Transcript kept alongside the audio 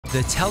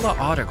The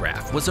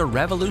Telautograph was a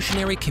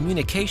revolutionary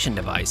communication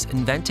device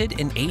invented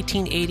in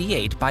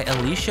 1888 by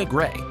Elisha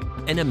Gray,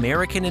 an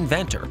American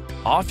inventor,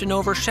 often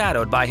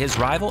overshadowed by his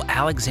rival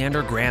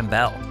Alexander Graham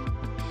Bell.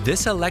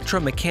 This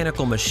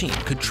electromechanical machine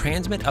could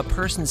transmit a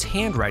person's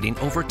handwriting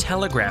over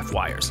telegraph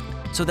wires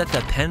so that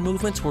the pen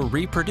movements were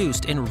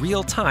reproduced in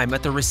real time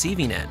at the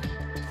receiving end.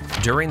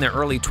 During the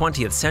early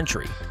 20th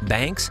century,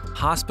 banks,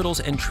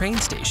 hospitals, and train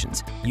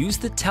stations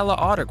used the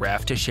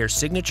Telautograph to share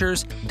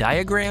signatures,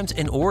 diagrams,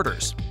 and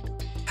orders.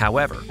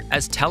 However,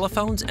 as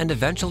telephones and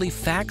eventually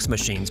fax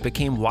machines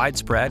became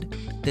widespread,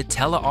 the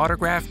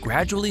Telautograph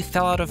gradually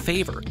fell out of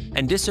favor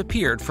and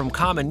disappeared from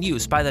common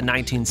use by the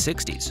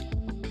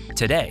 1960s.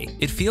 Today,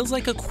 it feels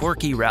like a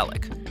quirky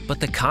relic, but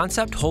the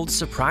concept holds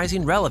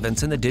surprising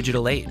relevance in the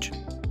digital age.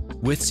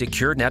 With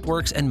secure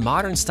networks and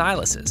modern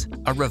styluses,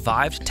 a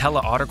revived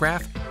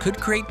Telautograph could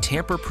create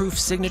tamper-proof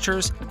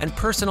signatures and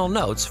personal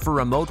notes for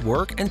remote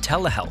work and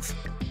telehealth.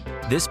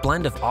 This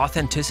blend of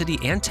authenticity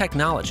and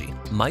technology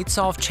might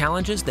solve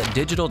challenges that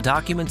digital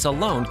documents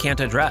alone can't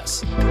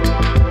address.